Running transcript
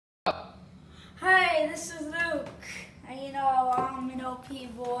Hi, this is Luke. I'm an OP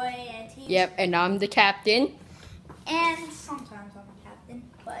boy, and he's Yep, and I'm the captain. and sometimes I'm a captain,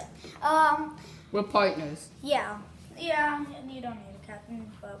 but We're partners. yeah, and you don't need a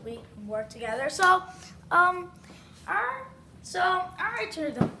captain, but we can work together. So, our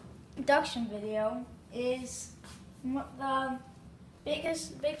introduction video is the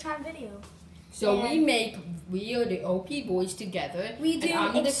big time video. So And we are the OP boys together. We do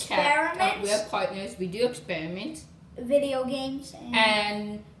and I'm experiments. We're partners. We do experiments. Video games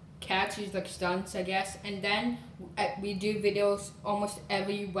And Cats is like stunts, I guess. And then we do videos almost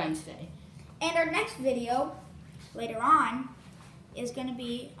every Wednesday. And our next video, later on, is going to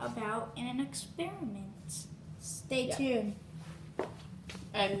be about an experiment. Stay tuned.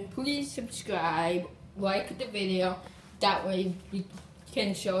 And please subscribe, like the video. That way you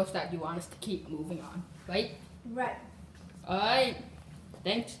can show us that you want us to keep moving on, right? Right. Alright.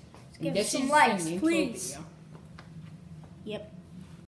 Thanks. Give us This some is likes, an intro please. video. Yep.